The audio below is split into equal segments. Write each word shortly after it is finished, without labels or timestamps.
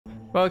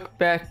Welcome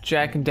back,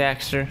 Jak and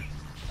Daxter.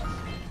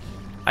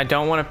 I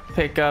don't want to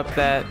pick up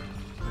that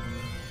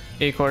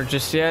E-core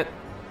just yet.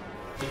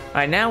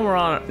 Alright, now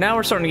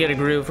we're starting to get a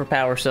groove for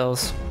power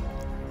cells.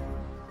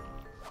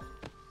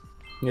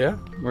 Yeah,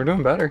 we're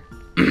doing better.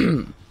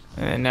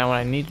 And now what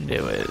I need to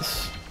do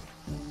is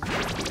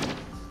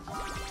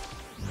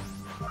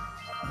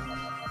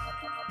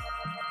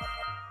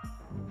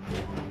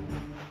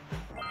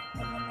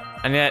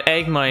I need that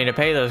egg money to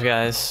pay those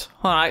guys.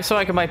 Hold on, so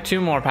I can buy 2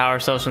 more power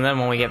cells from them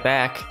when we get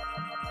back.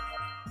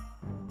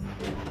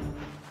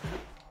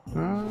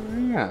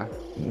 Yeah.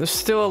 There's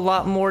still a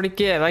lot more to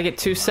get. If I get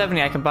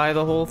 270, I can buy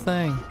the whole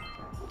thing.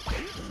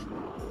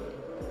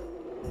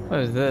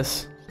 What is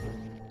this?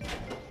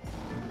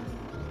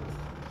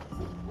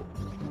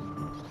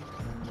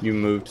 You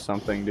moved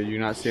something. Did you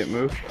not see it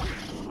move?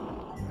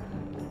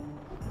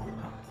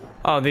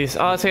 Oh, these.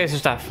 Oh, I think it's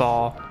just that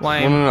fall.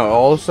 Lame. No.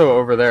 Also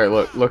over there.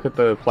 Look at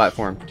the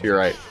platform to your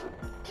right.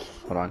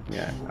 Hold on.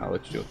 Yeah, I'll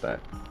let you deal with that.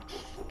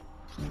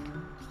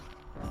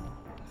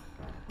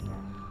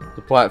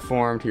 The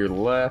platform to your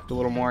left a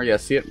little more. Yeah,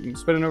 see it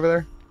spinning over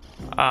there?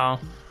 Oh.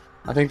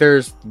 I think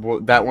there's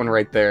that one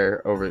right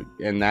there over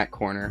in that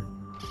corner.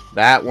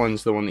 That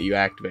one's the one that you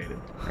activated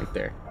right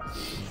there.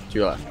 To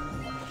your left.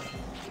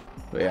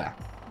 But yeah.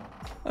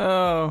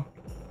 Oh.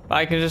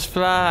 I can just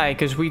fly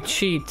because we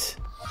cheat.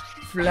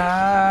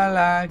 Fly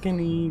like an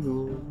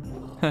eagle.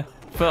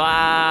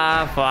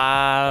 Fly,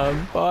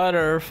 fly,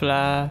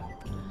 butterfly.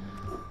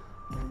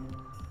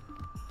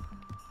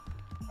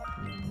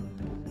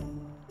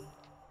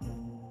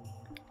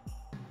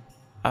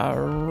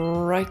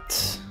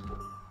 Alright.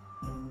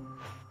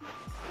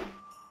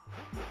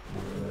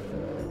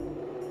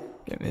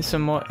 Give me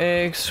some more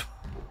eggs.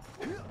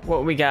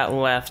 What we got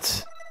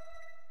left?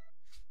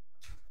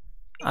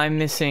 I'm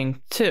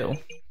missing 2.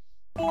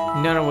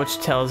 None of which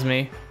tells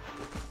me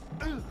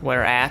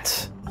where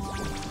at.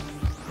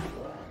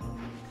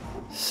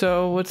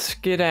 So let's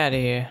get out of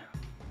here.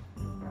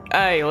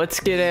 Hey, let's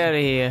get out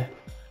of here.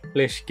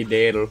 Let's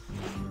skedaddle.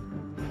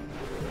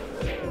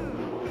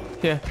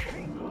 Yeah.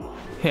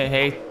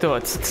 Hey,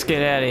 thoughts, let's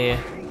get out of here.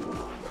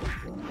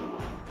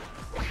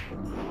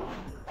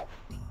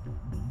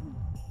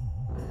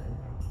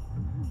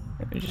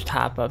 Let me just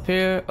hop up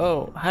here.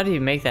 Oh, how do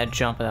you make that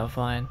jump without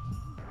flying?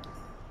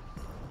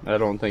 I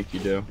don't think you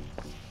do.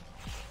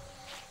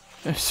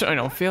 So I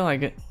don't feel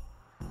like it.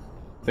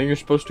 I think you're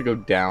supposed to go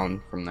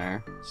down from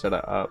there instead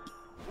of up.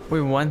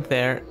 We went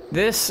there.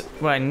 This,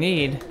 what I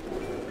need.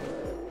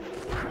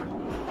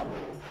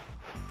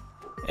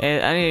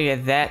 And I need to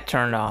get that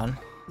turned on.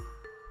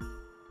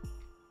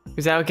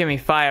 Because that would give me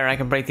fire and I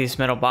can break these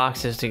metal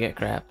boxes to get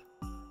crap.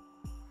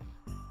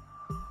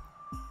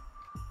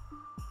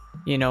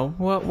 You know,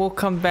 we'll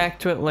come back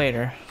to it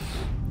later.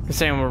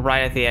 Considering we're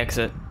right at the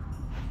exit.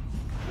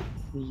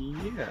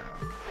 Yeah.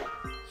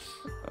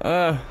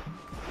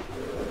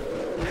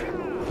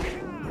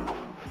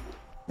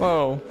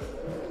 Whoa.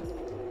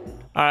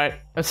 Alright,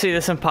 let's see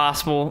this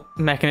impossible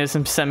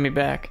mechanism send me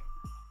back.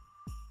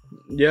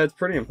 Yeah, it's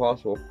pretty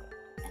impossible.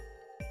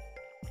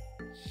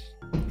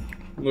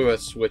 Look at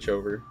that switch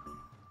over.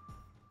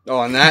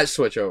 Oh, and that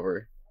switch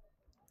over.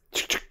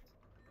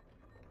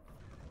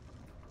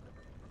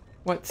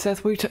 What,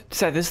 Seth? What are you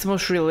Seth, this is the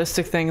most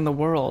realistic thing in the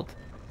world.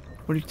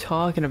 What are you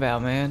talking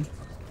about, man?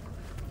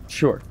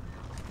 Sure.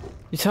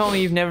 You telling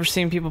me you've never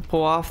seen people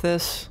pull off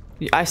this?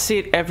 I see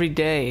it every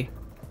day.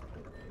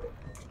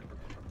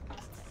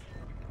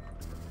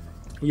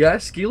 Yeah,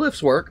 ski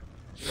lifts work.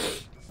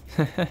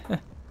 I'm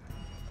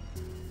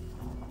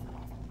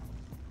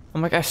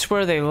like, I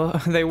swear they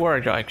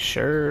work. You're like,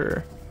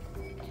 sure.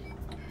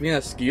 Yeah,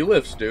 ski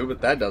lifts do,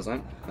 but that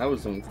doesn't. That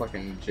was some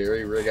fucking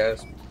jerry rig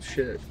ass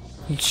shit.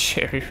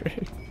 Jerry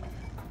rig.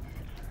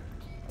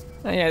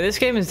 Yeah, this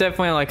game is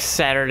definitely like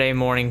Saturday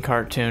morning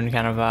cartoon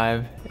kind of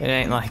vibe. It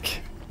ain't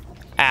like,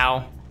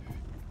 ow.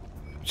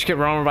 Just get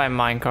run over by a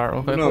minecart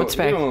real quick. No, What's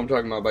back? you know what I'm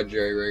talking about by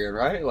jerry rigging,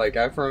 right? Like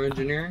Afro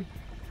engineering.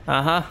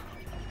 Uh-huh.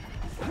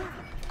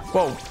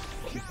 Whoa.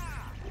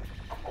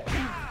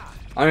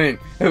 I mean,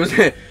 it was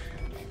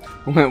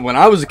when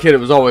I was a kid, it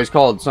was always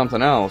called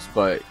something else,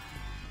 but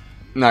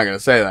I'm not gonna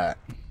say that.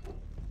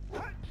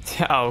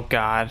 Oh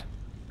God.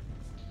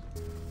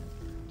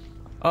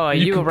 Oh,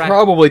 you could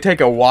probably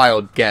take a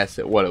wild guess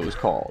at what it was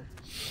called.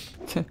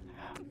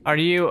 Are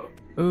you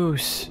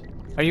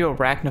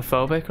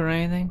arachnophobic or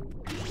anything?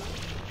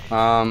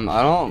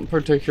 I don't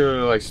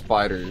particularly like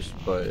spiders,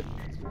 but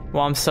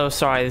Well, I'm so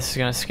sorry. This is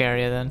gonna scare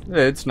you then.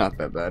 it's not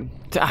that bad.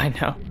 I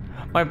know.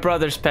 My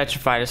brother's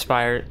petrified of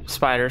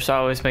spider, so I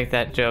always make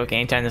that joke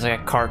anytime there's like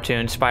a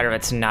cartoon spider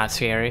that's not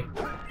scary.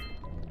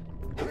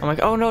 I'm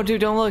like, oh no, dude,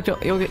 don't look.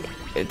 You'll get.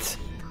 It's.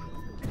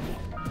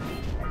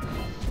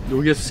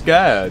 You'll get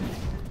scared.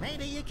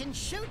 Maybe you can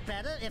shoot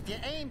better if you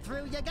aim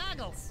through your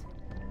goggles.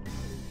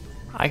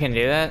 I can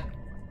do that.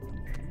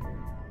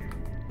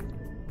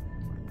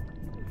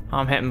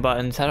 I'm hitting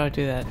buttons. How do I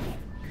do that?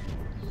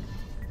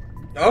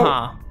 Oh.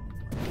 Huh.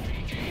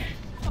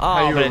 Oh,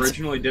 How you but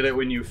originally did it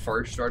when you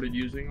first started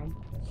using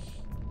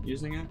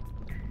it?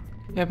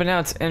 Yeah, but now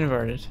it's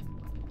inverted.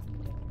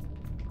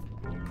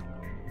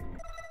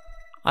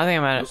 I think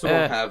I'm I at also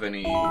don't have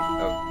any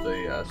of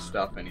the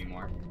stuff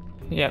anymore.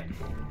 Yep.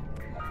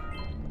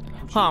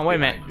 Hold on, wait a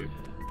minute.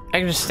 I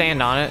can just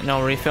stand on it and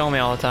it'll refill me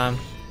all the time.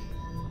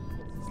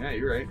 Yeah,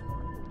 you're right.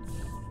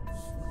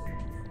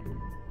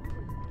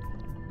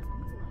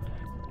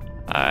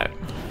 Alright.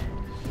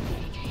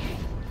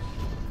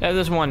 Yeah,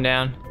 there's one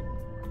down.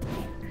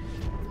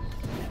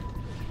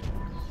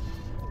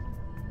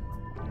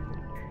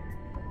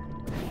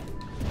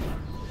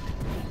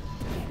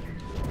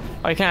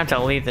 Oh, you kind of have to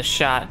lead the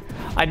shot.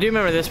 I do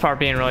remember this part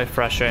being really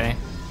frustrating.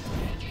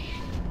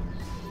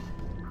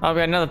 Oh, we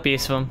got another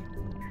piece of them.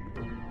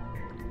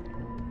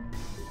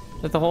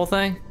 Is that the whole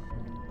thing?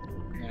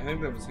 Yeah, I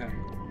think that was him.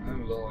 That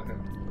was all I had.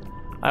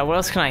 Alright, what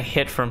else can I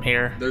hit from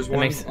here? There's that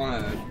one makes...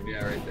 on,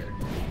 yeah, right there.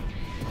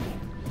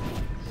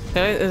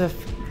 There's a...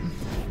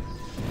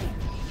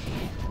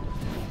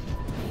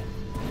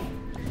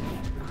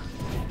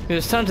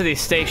 There's tons of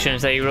these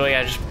stations that you really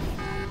gotta just...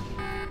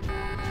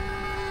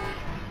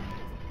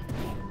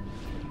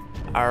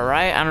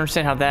 Alright, I don't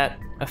understand how that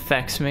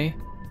affects me.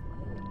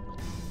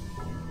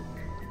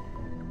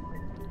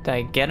 Did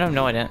I get him?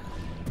 No, I didn't.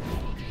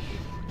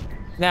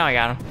 Now I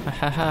got him.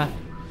 I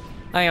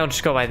think I'll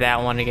just go by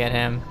that one to get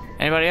him.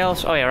 Anybody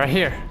else? Oh yeah, right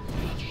here.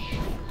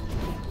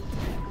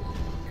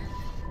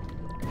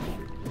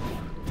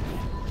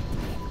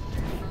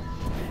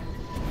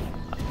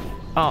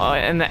 Oh,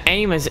 and the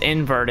aim is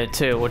inverted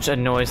too, which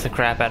annoys the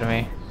crap out of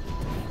me.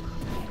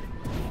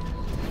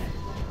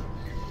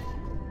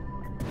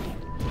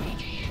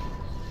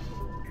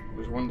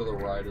 There's one to the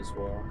right as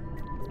well.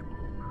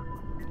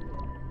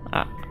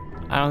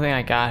 I don't think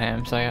I got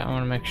him, so I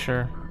want to make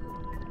sure.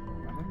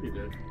 I think you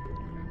did.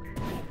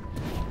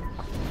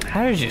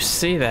 How did you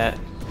see that?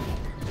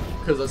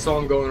 Because I saw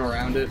him going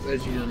around it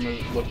as you were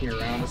looking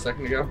around a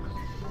second ago.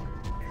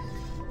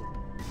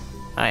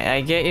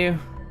 I get you.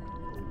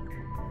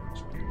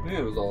 Yeah,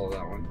 it was all of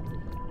that one.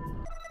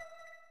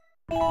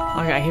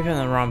 Okay, I keep hitting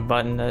the wrong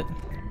button that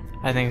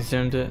I think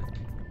zoomed it.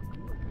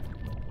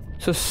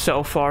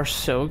 So far,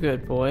 so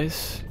good,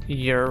 boys.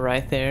 You're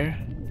right there.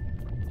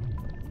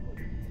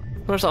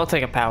 Of course, I'll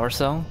take a power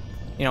cell.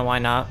 You know, why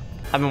not?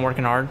 I've been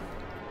working hard.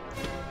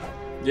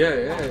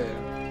 Yeah.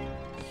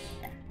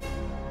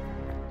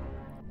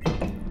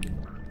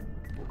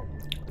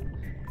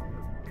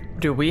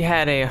 Dude, we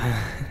had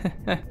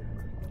a...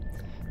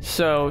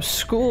 So,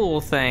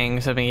 school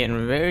things have been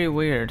getting very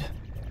weird.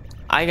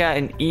 I got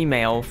an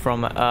email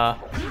from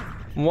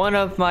one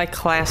of my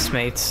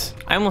classmates.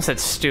 I almost said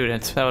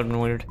students. That would have been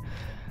weird.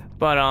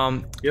 But,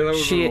 Yeah, that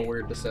was a little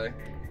weird to say.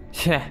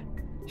 Yeah.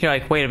 You're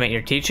like, wait a minute,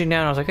 you're teaching now?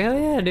 And I was like,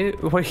 oh yeah, dude.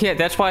 Well, yeah,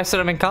 that's why I said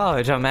I'm in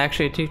college. I'm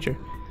actually a teacher.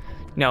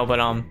 No,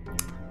 but,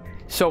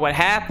 so what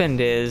happened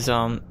is,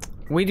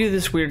 we do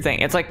this weird thing.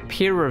 It's like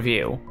peer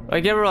review.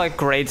 Like, you ever, like,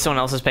 grade someone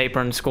else's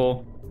paper in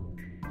school?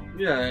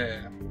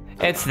 Yeah.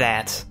 It's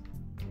that.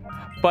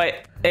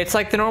 But it's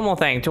like the normal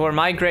thing, to where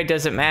my grade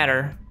doesn't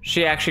matter.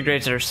 She actually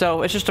grades it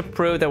herself. It's just to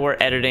prove that we're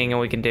editing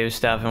and we can do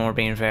stuff and we're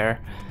being fair.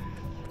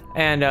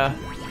 And,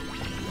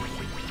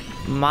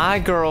 my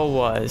girl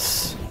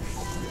was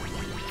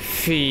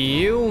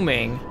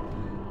fuming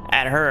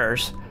at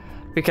hers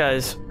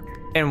because,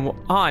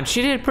 and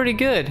she did pretty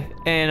good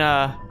in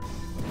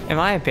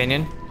my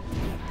opinion.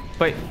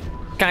 But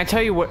can I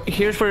tell you what?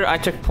 Here's where I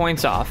took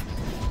points off.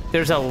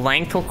 There's a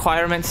length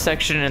requirement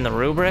section in the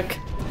rubric.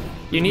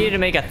 You needed to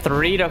make a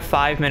 3 to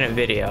 5 minute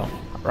video,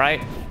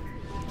 right?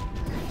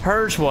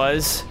 Hers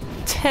was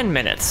 10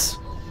 minutes.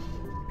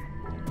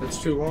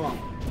 That's too long.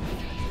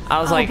 I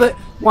was like, but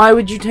why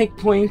would you take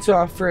points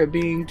off for it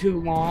being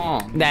too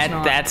long? that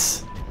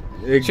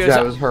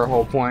was her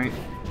whole point.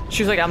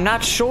 She was like, I'm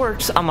not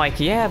short. I'm like,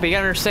 yeah, but you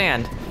gotta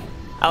understand.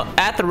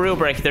 At the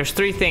rubric, there's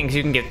 3 things.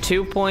 You can get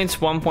 2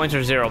 points, 1 point,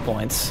 or 0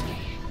 points.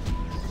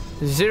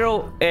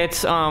 0,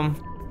 it's,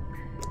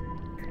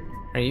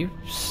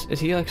 is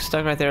he like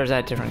stuck right there, or is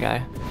that a different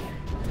guy?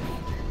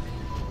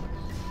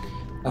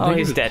 I think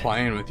he's dead.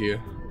 Playing with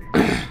you.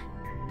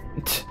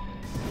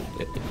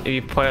 If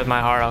you play with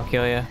my heart, I'll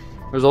kill you.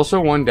 There's also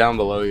one down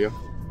below you.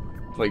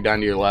 Like down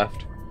to your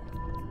left.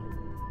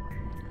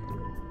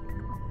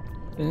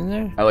 Isn't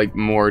there? I like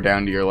more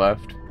down to your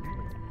left.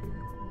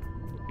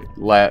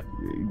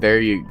 There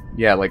you,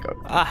 yeah, like.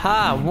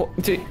 Aha!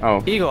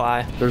 Oh. Eagle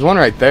Eye. There's one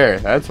right there.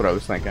 That's what I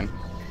was thinking.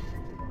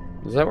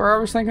 Is that where I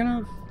was thinking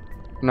of?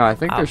 No, I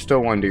think there's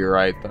still one to your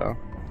right though.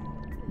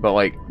 But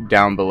like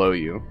down below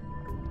you.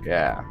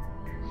 Yeah.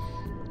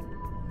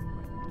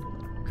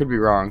 Could be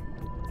wrong.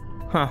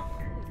 Huh.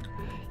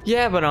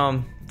 Yeah, but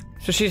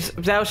so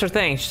that was her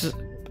thing.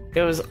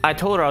 I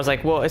told her, I was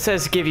like, well, it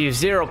says give you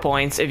 0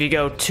 points if you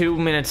go 2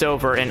 minutes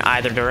over in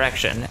either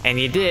direction, and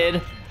you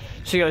did.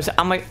 She goes,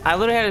 I'm like, I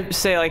literally had to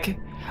say, like,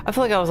 I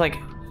feel like I was like,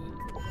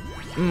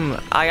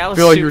 I was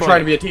feel like you were trying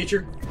to be a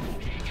teacher?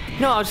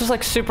 No, I was just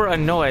like super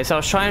annoyed. So I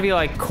was trying to be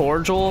like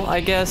cordial, I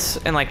guess,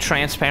 and like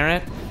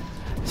transparent.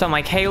 So I'm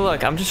like, hey,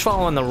 look, I'm just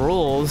following the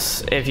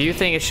rules. If you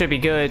think it should be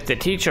good, the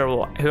teacher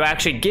who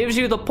actually gives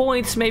you the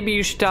points, maybe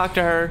you should talk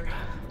to her.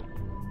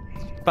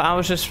 but I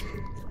was just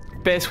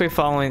basically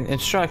following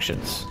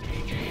instructions.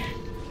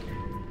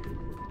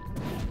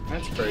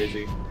 That's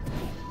crazy.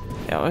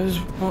 Yeah,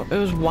 it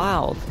was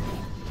wild.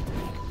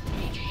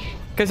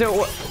 Cause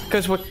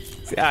what?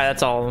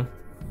 That's all of them.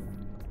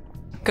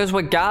 Cause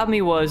what got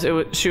me was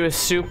she was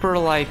super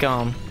like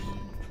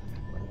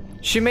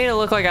she made it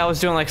look like I was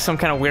doing like some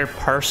kind of weird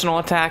personal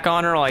attack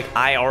on her, like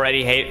I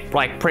already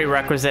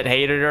prerequisite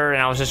hated her,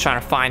 and I was just trying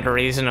to find a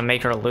reason to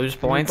make her lose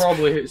points. You're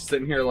probably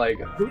sitting here like,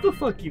 who the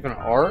fuck even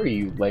are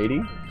you,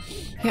 lady?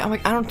 Yeah, I'm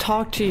like, I don't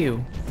talk to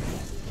you.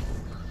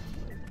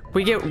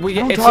 We get. I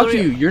don't talk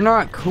to you. You're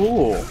not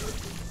cool.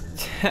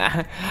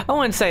 I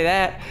wouldn't say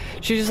that.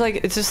 She's just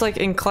like, it's just like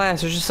in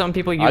class. There's just some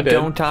people you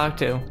don't talk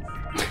to.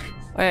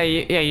 Oh,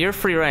 yeah, you're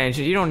free range.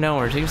 You don't know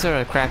her. So you can say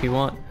whatever crap you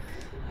want.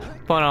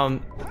 But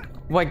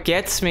what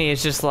gets me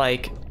is just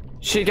like,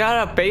 she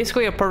got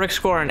basically a perfect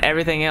score in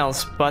everything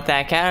else but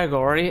that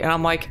category, and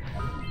I'm like.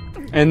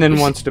 And then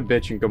wants to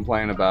bitch and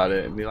complain about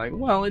it and be like,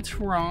 well, it's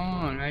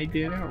wrong. I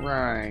did it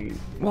right.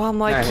 Well, I'm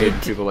like, I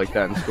hate people like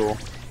that in school.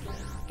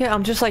 Yeah,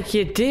 I'm just like,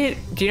 you did.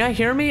 Do you not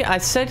hear me? I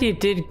said you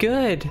did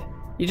good.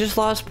 You just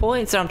lost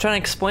points, and I'm trying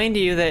to explain to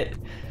you that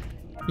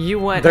you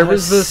went. There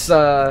was this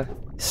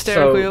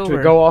hysterically over.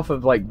 To go off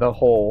of like the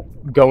whole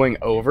going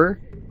over,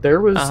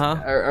 there was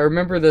I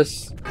remember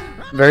this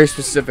very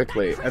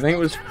specifically. I think it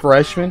was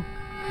freshman.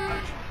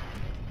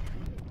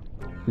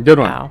 Good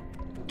one. Wow.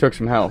 Took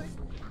some health.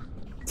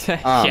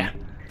 Yeah.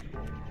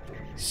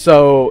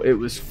 So it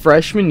was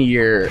freshman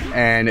year,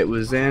 and it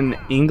was in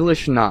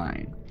English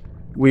 9.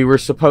 We were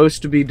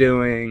supposed to be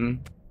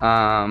doing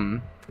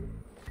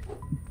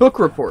book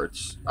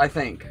reports, I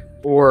think,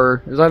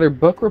 or it was either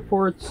book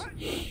reports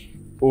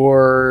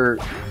or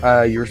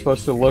you were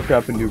supposed to look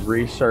up and do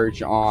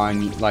research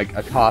on like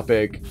a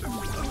topic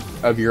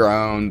of your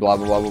own, blah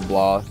blah blah blah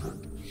blah,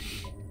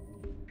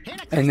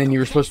 and then you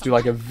were supposed to do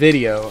like a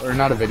video, or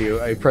not a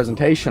video, a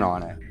presentation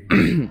on it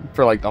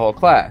for like the whole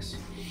class.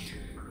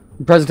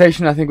 The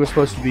presentation I think was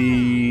supposed to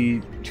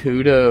be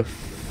 2 to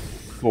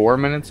 4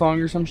 minutes long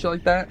or some shit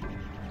like that.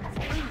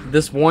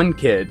 This one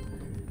kid,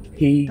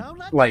 he,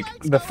 like,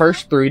 the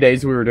first 3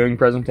 days we were doing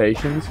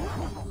presentations,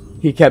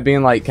 he kept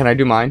being like, can I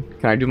do mine?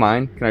 Can I do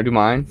mine? Can I do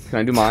mine? Can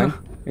I do mine?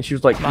 And she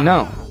was like,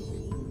 no.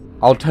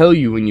 I'll tell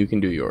you when you can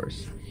do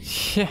yours.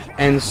 Yeah.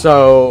 And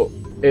so,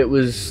 it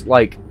was,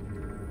 like,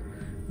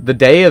 the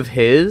day of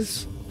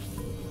his,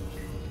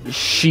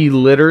 she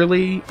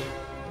literally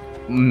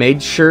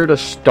made sure to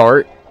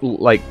start,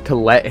 like, to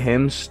let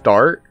him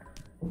start,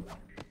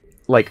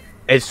 like,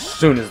 as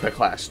soon as the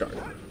class started.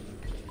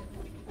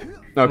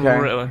 Okay.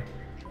 Really?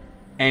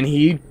 And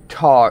he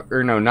talked,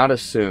 or no, not as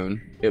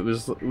soon. It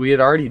was, we had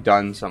already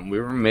done some.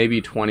 We were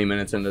maybe 20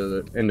 minutes into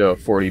a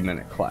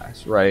 40-minute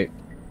class, right?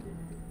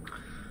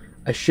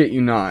 I shit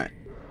you not.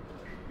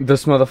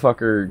 This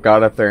motherfucker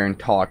got up there and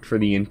talked for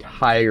the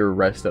entire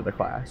rest of the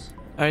class.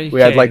 Are you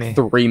We had like me?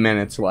 3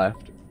 minutes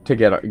left to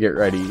get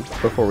ready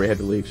before we had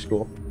to leave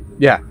school.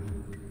 Yeah.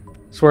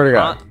 Swear to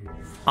God.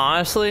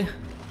 Honestly?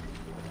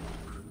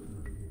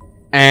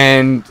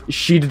 And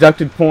she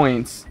deducted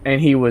points,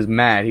 and he was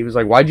mad. He was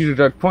like, why'd you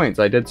deduct points?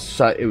 I did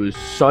it was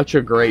such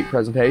a great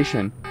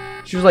presentation.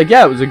 She was like,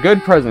 yeah, it was a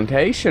good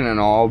presentation and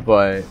all,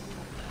 but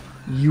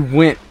you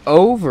went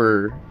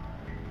over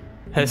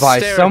by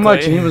so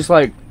much. And he was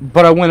like,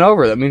 but I went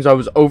over. That means I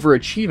was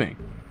overachieving.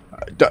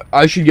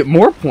 I should get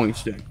more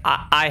points then.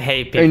 I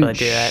hate people that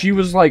do that. And she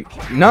was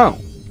like, no.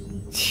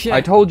 Yeah.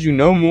 I told you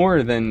no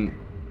more than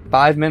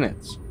 5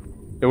 minutes.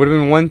 It would have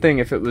been one thing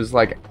if it was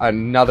like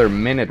another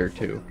minute or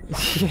two.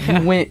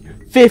 Yeah. You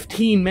went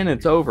 15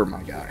 minutes over,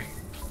 my guy.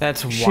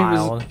 That's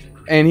wild.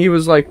 And he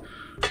was like,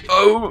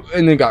 oh,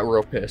 and then got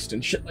real pissed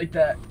and shit like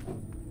that.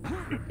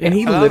 And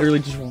he literally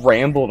just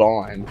rambled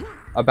on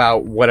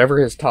about whatever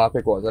his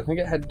topic was. I think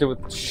it had to do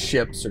with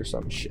ships or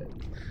some shit.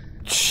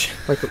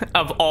 Like,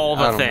 of all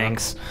the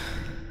things.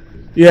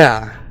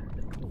 Yeah.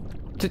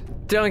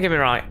 Don't get me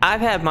wrong. I've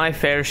had my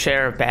fair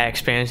share of bad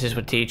experiences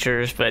with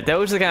teachers, but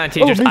those are the kind of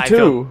teachers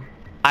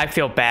I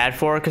feel bad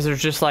for, because they're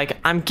just like,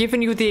 I'm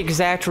giving you the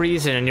exact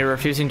reason and you're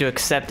refusing to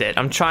accept it.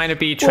 I'm trying to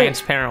be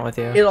transparent with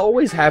you. It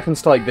always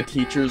happens to like the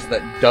teachers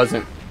that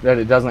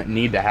it doesn't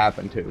need to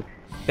happen to.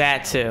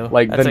 That too.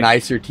 Like the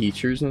nicer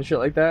teachers and shit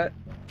like that.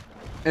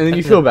 And then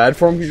you feel bad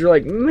for them because you're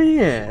like,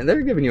 man,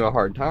 they're giving you a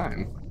hard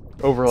time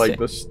over like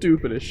the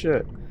stupidest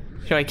shit.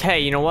 You're like, hey,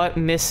 you know what,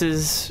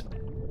 Mrs.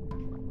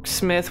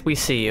 Smith, we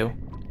see you.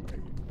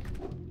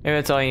 Maybe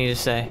that's all you need to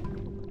say.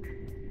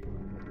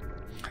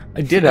 I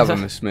did have a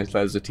Miss Smith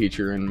as a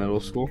teacher in middle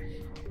school.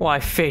 Well,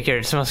 I figured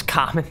it's the most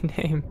common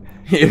name.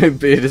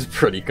 It is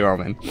pretty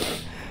common.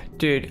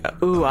 Dude,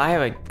 ooh, I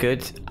have a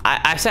good...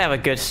 I say I have a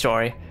good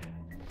story.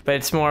 But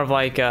it's more of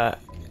like a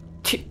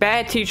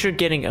bad teacher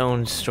getting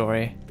owned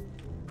story.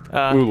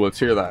 Ooh, let's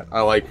hear that.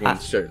 I like when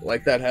shit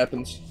like that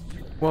happens.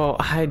 Well,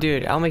 hi,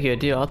 dude. I'll make you a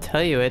deal. I'll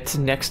tell you. It's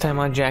next time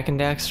on Jak and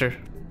Daxter.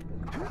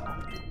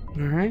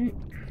 Alright.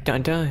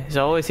 Dun dun. As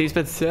always, he's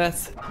been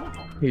Seth.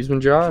 He's been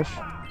Josh.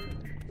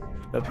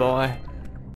 The boy.